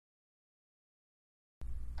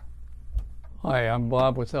Hi, I'm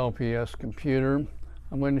Bob with LPS Computer.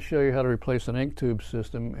 I'm going to show you how to replace an ink tube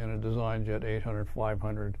system in a Designjet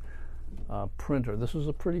 800-500 printer. This is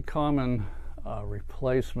a pretty common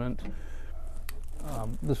replacement.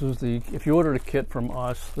 If you ordered a kit from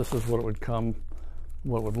us, this is what it would come,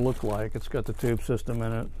 what it would look like. It's got the tube system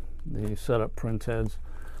in it, the setup printheads,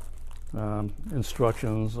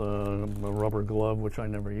 instructions, a rubber glove, which I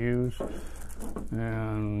never use,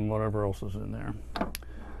 and whatever else is in there.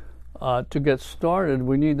 To get started,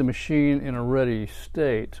 we need the machine in a ready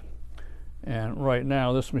state, and right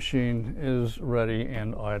now this machine is ready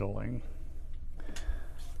and idling.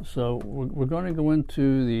 So we're going to go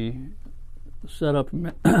into the setup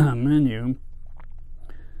menu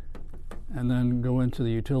and then go into the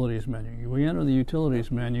utilities menu. We enter the utilities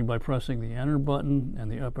menu by pressing the enter button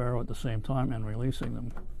and the up arrow at the same time and releasing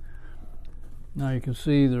them. Now you can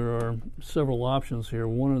see there are several options here.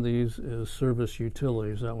 One of these is service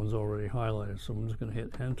utilities. That one's already highlighted, so I'm just going to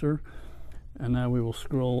hit enter, and now we will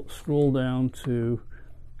scroll down to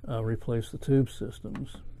replace the tube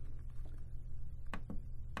systems.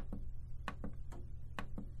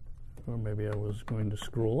 Or maybe I was going to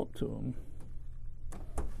scroll up to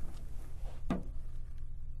them.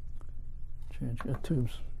 Change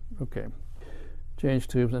tubes. Okay. Change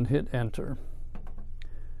tubes and hit enter.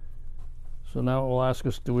 So now it will ask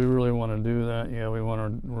us, do we really want to do that? Yeah, we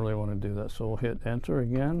really want to do that. So we'll hit enter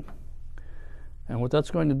again. And what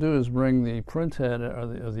that's going to do is bring the printhead or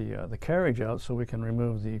the carriage out so we can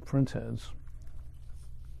remove the printheads.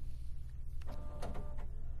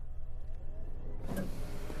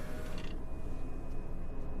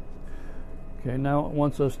 Okay, now it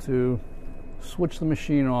wants us to switch the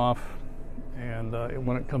machine off, and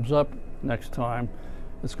when it comes up next time,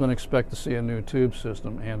 it's going to expect to see a new tube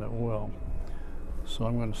system, and it will. So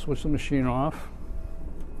I'm going to switch the machine off.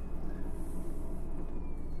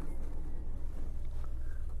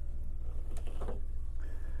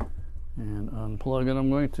 And unplug it.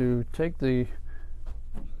 I'm going to take the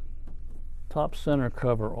top center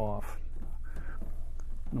cover off.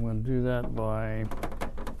 I'm going to do that by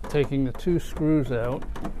taking the two screws out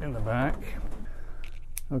in the back.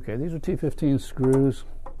 Okay, these are T15 screws.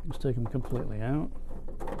 Let's take them completely out.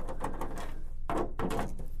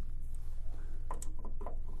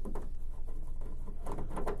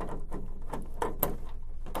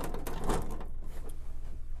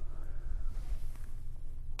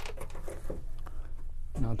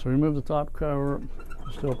 Now to remove the top cover,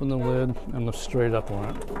 just open the lid and lift straight up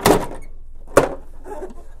on it.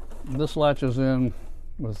 This latches in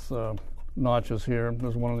with notches here.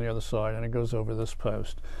 There's one on the other side, and it goes over this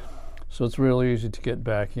post. So it's really easy to get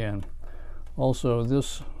back in. Also,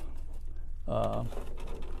 this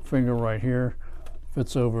finger right here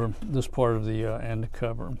fits over this part of the end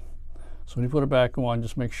cover. So when you put it back on,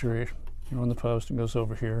 just make sure you're on the post and goes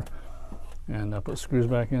over here. And put screws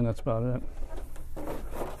back in, that's about it.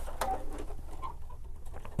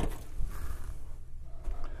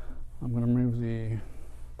 I'm going to move the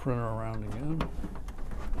printer around again.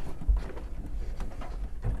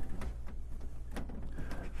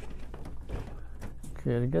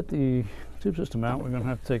 Okay, to get the tube system out, we're going to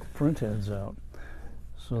have to take the printheads out.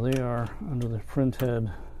 So they are under the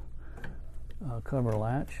printhead cover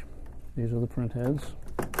latch. These are the printheads.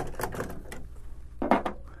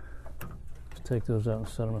 Let's take those out and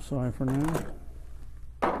set them aside for now.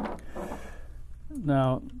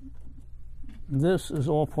 Now, this is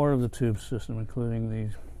all part of the tube system, including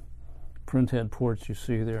the printhead ports you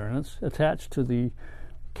see there, and it's attached to the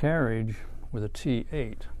carriage with a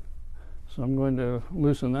T8. So I'm going to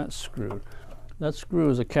loosen that screw. That screw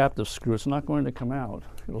is a captive screw. It's not going to come out.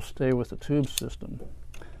 It'll stay with the tube system.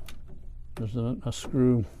 There's a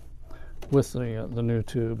screw with the new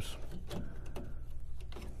tubes.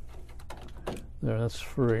 There, that's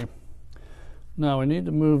free. Now we need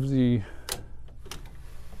to move the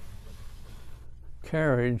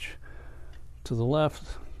carriage to the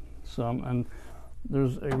left some, and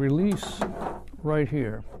there's a release right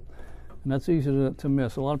here. And that's easy to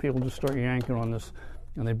miss. A lot of people just start yanking on this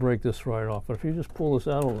and they break this right off. But if you just pull this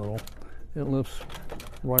out a little, it lifts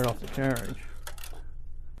right off the carriage.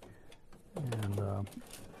 And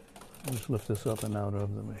just lift this up and out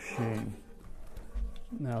of the machine.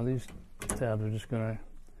 Now these tabs are just going to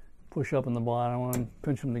push up in the bottom one,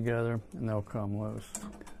 pinch them together, and they'll come loose.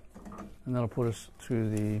 And that'll put us to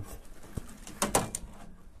the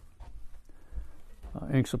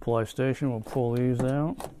ink supply station. We'll pull these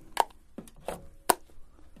out.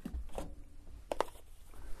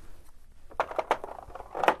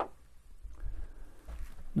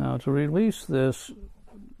 Now to release this,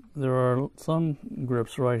 there are thumb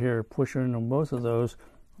grips right here. Push in on both of those.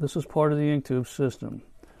 this is part of the ink tube system.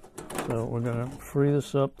 So we're going to free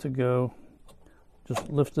this up to go. Just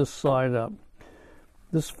lift this side up.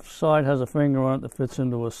 This side has a finger on it that fits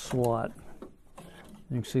into a slot.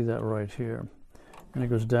 You can see that right here. And it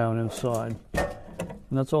goes down inside.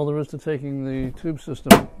 And that's all there is to taking the tube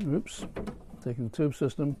system, taking the tube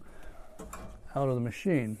system out of the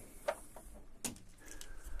machine.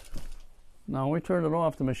 Now when we turn it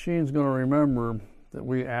off, the machine's going to remember that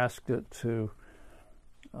we asked it to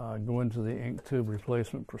go into the ink tube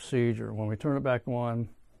replacement procedure. When we turn it back on,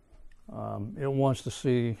 it wants to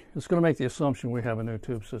see, it's going to make the assumption we have a new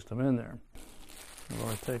tube system in there. I've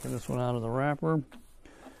already taken this one out of the wrapper.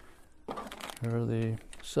 Here are the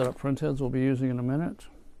setup printheads we'll be using in a minute.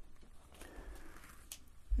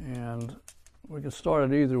 And we can start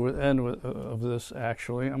at either end of this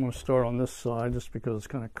actually. I'm going to start on this side just because it's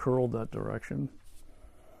kind of curled that direction.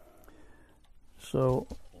 So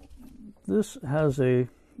this has a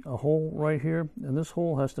hole right here, and this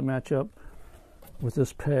hole has to match up with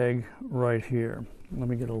this peg right here. Let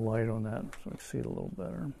me get a light on that so I can see it a little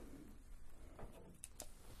better.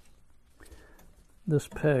 This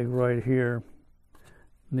peg right here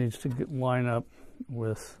needs to line up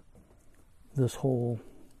with this hole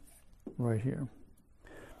right here.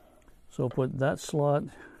 So put that slot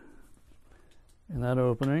in that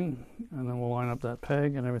opening, and then we'll line up that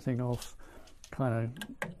peg, and everything else kind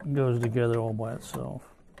of goes together all by itself.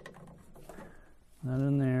 That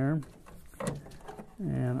in there,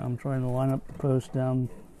 and I'm trying to line up the post down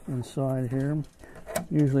inside here,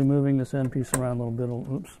 usually moving this end piece around a little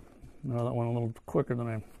bit. Oops, no, that went a little quicker than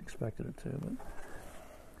I expected it to. But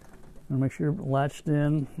and make sure you're latched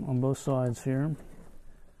in on both sides here,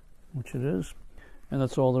 which it is, and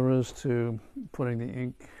that's all there is to putting the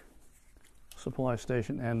ink supply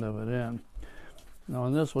station end of it in. Now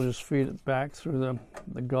on this, we'll just feed it back through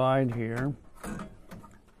the guide here.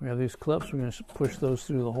 We have these clips. We're going to push those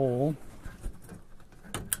through the hole.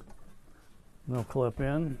 They'll clip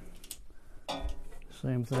in.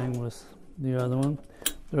 Same thing with the other one.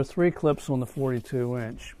 There are 3 clips on the 42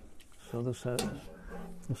 inch. So this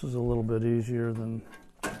is a little bit easier than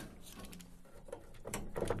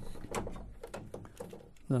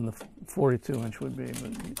the 42 inch would be,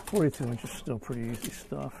 but 42 inch is still pretty easy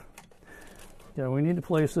stuff. Yeah, we need to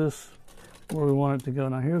place this where we want it to go.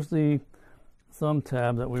 Now here's the thumb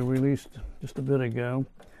tab that we released just a bit ago,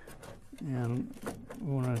 and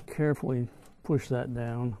we want to carefully push that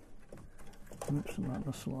down. Oops, not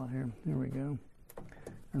the slot here. Here we go.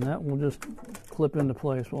 And that will just clip into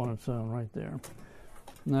place on its own right there.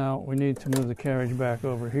 Now we need to move the carriage back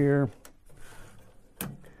over here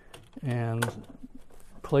and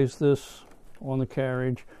place this on the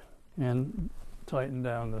carriage and tighten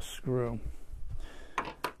down the screw.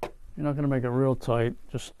 You're not going to make it real tight,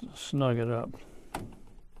 just snug it up.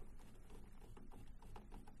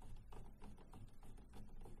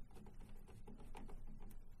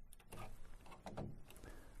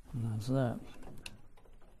 And that's that.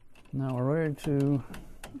 Now we're ready to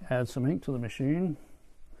add some ink to the machine.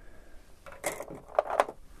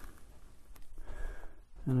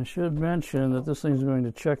 And I should mention that this thing's going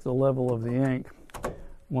to check the level of the ink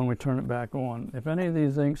when we turn it back on. If any of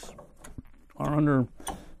these inks are under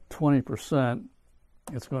 20%,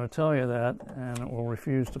 it's going to tell you that, and it will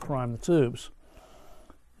refuse to prime the tubes.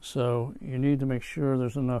 So you need to make sure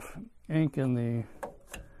there's enough ink in the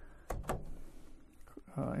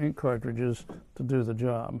ink cartridges to do the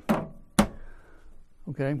job.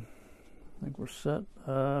 Okay, I think we're set.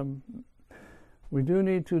 We do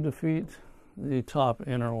need to defeat the top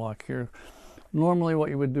interlock here. Normally what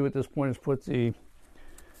you would do at this point is put the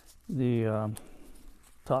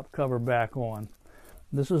top cover back on.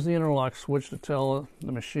 This is the interlock switch to tell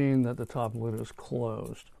the machine that the top lid is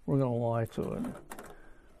closed. We're going to lie to it.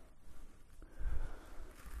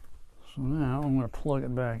 So now I'm going to plug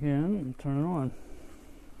it back in and turn it on.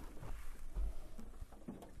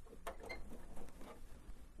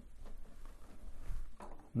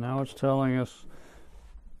 Now it's telling us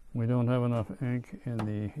we don't have enough ink in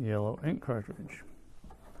the yellow ink cartridge,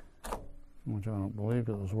 which I don't believe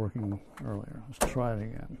because it was working earlier. Let's try it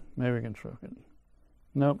again. Maybe we can trick it.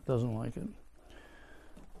 Nope, doesn't like it.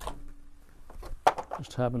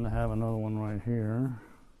 Just happen to have another one right here.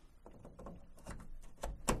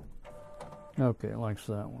 Okay, it likes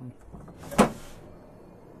that one.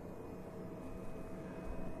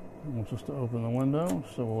 It wants us to open the window,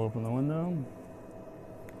 so we'll open the window.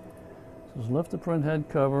 It says lift the printhead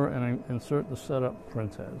cover and insert the setup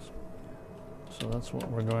printheads. So that's what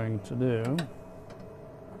we're going to do.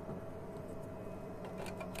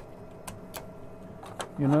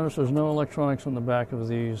 You notice there's no electronics on the back of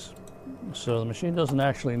these So the machine doesn't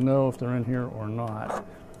actually know if they're in here or not.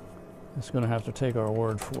 It's going to have to take our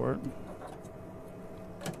word for it.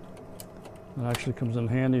 It actually comes in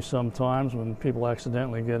handy sometimes when people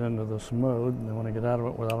accidentally get into this mode and they want to get out of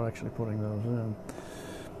it without actually putting those in.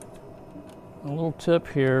 A little tip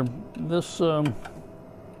here, this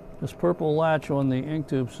purple latch on the ink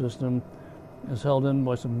tube system is held in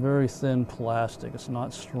by some very thin plastic. It's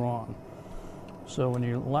not strong. So when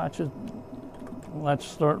you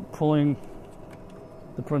start pulling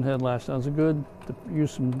the printhead latch down, it's good to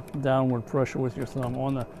use some downward pressure with your thumb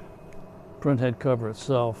on the printhead cover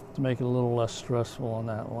itself to make it a little less stressful on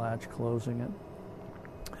that latch closing it.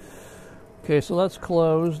 Okay, so that's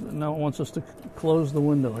closed. Now it wants us to close the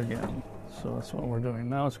window again. So that's what we're doing.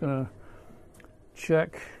 Now it's going to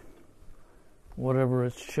check whatever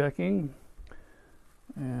it's checking,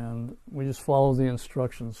 and we just follow the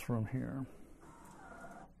instructions from here.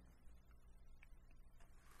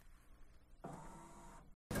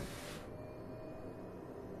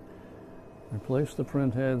 Replace the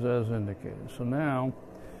print heads as indicated. So now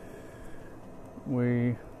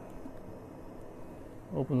we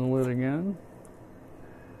open the lid again,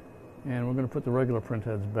 and we're going to put the regular print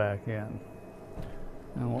heads back in.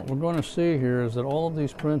 And what we're going to see here is that all of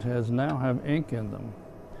these print heads now have ink in them,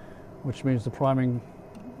 which means the priming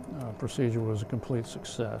procedure was a complete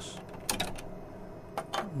success.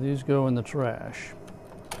 These go in the trash.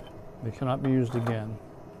 They cannot be used again.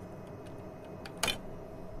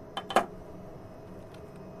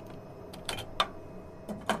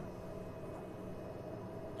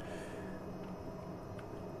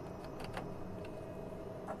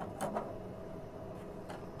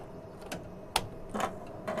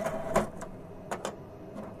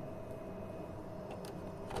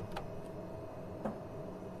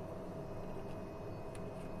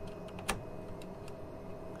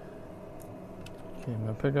 Okay, I'm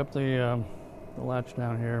going to pick up the latch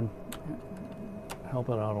down here, help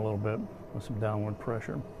it out a little bit with some downward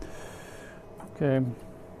pressure. Okay,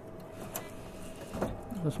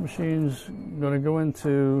 this machine's going to go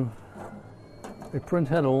into a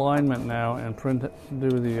printhead alignment now and do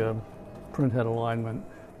the printhead alignment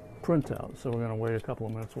printout. So we're going to wait a couple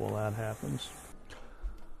of minutes while that happens.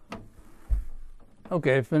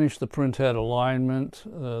 Okay, finished the printhead alignment.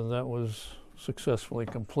 That was successfully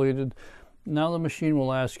completed. Now the machine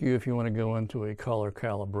will ask you if you want to go into a color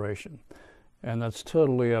calibration, and that's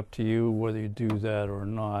totally up to you whether you do that or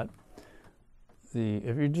not.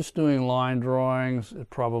 If you're just doing line drawings, it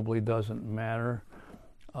probably doesn't matter.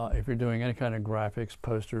 If you're doing any kind of graphics,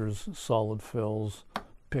 posters, solid fills,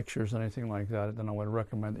 pictures, anything like that, then I would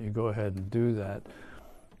recommend that you go ahead and do that.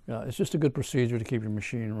 It's just a good procedure to keep your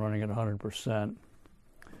machine running at 100%.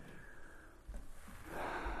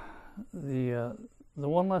 The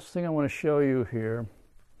one last thing I want to show you here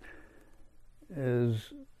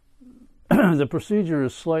is the procedure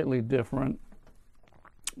is slightly different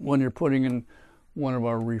when you're putting in one of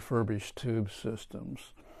our refurbished tube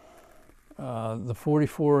systems. The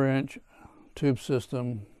 44-inch tube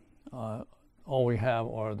system, all we have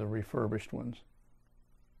are the refurbished ones.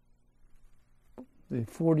 The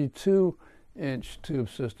 42-inch tube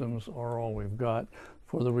systems are all we've got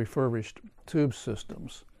for the refurbished tube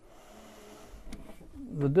systems.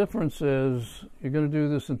 The difference is you're going to do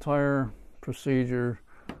this entire procedure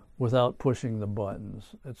without pushing the buttons.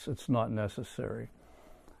 It's not necessary.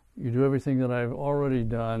 You do everything that I've already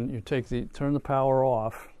done. You turn the power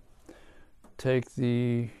off, take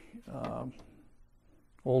the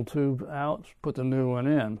old tube out, put the new one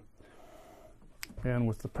in. And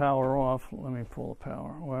with the power off, let me pull the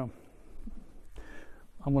power. Well,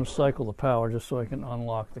 I'm going to cycle the power just so I can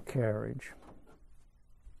unlock the carriage.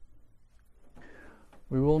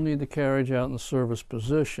 We will need the carriage out in the service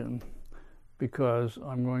position because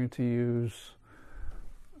I'm going to use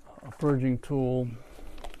a purging tool,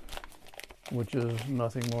 which is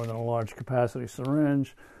nothing more than a large capacity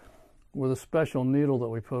syringe with a special needle that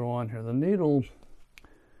we put on here. The needle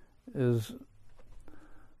is,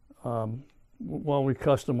 well, we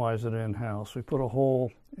customize it in-house. We put a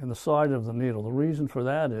hole in the side of the needle. The reason for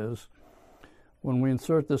that is when we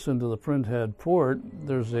insert this into the printhead port,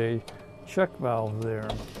 there's a check valve there,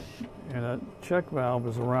 and that check valve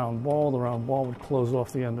is a round ball. The round ball would close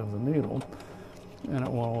off the end of the needle, and it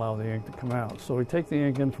won't allow the ink to come out. So we take the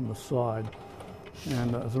ink in from the side,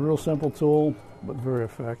 and it's a real simple tool, but very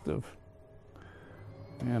effective.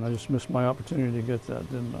 And I just missed my opportunity to get that,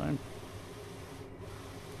 didn't I?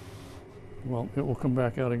 Well, it will come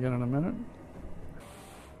back out again in a minute.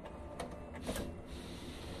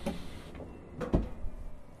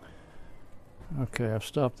 Okay, I've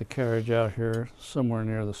stopped the carriage out here somewhere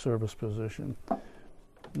near the service position.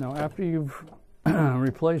 Now after you've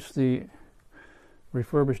replaced the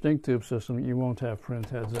refurbished ink tube system, you won't have print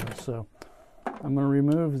heads in it. So I'm going to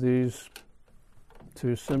remove these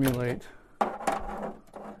to simulate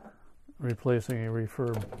replacing a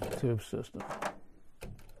refurb tube system.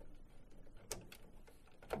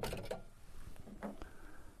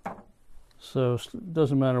 So it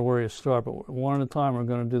doesn't matter where you start, but one at a time we're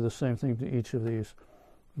going to do the same thing to each of these.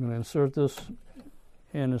 I'm going to insert this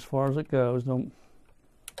in as far as it goes.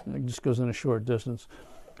 It just goes in a short distance.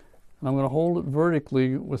 And I'm going to hold it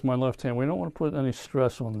vertically with my left hand. We don't want to put any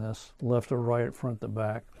stress on this, left or right, front to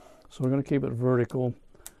back. So we're going to keep it vertical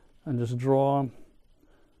and just draw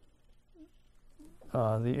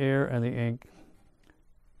the air and the ink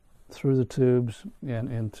through the tubes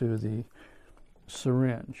and into the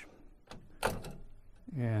syringe.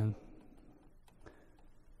 And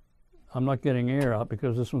I'm not getting air out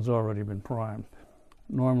because this one's already been primed.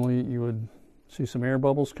 Normally you would see some air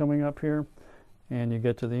bubbles coming up here, and you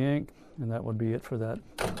get to the ink, and that would be it for that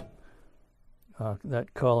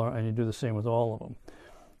that color, and you do the same with all of them.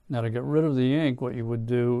 Now to get rid of the ink, what you would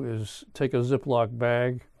do is take a Ziploc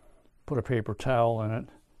bag, put a paper towel in it,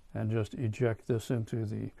 and just eject this into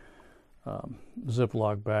the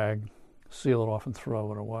Ziploc bag, seal it off, and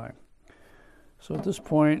throw it away. So at this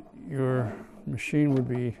point, your machine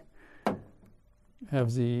would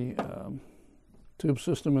have the tube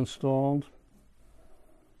system installed,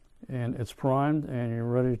 and it's primed, and you're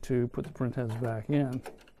ready to put the print heads back in.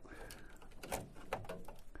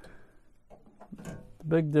 The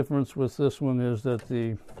big difference with this one is that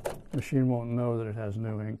the machine won't know that it has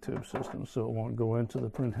new ink tube system, so it won't go into the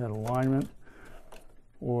print head alignment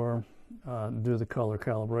or do the color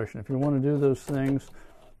calibration. If you want to do those things,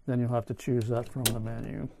 then you'll have to choose that from the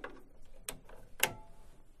menu.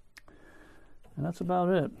 And that's about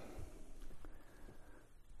it.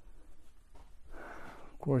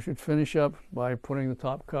 Of course, you'd finish up by putting the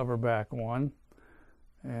top cover back on,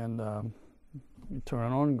 and you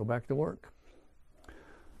turn it on and go back to work.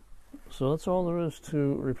 So that's all there is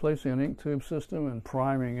to replacing an ink tube system and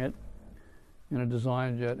priming it in a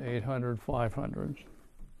Designjet 800-500.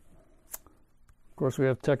 Of course, we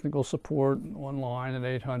have technical support online at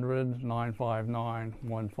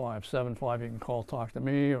 800-959-1575. You can call, talk to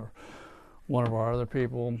me, or one of our other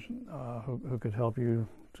people who could help you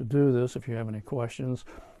to do this if you have any questions.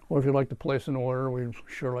 Or if you'd like to place an order, we'd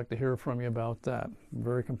sure like to hear from you about that. We're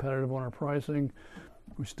very competitive on our pricing.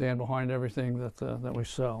 We stand behind everything that we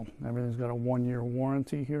sell. Everything's got a 1-year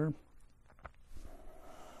warranty here.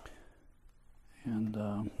 And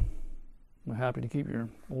we're happy to keep your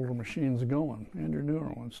older machines going, and your newer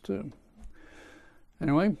ones too.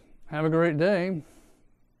 Anyway, have a great day.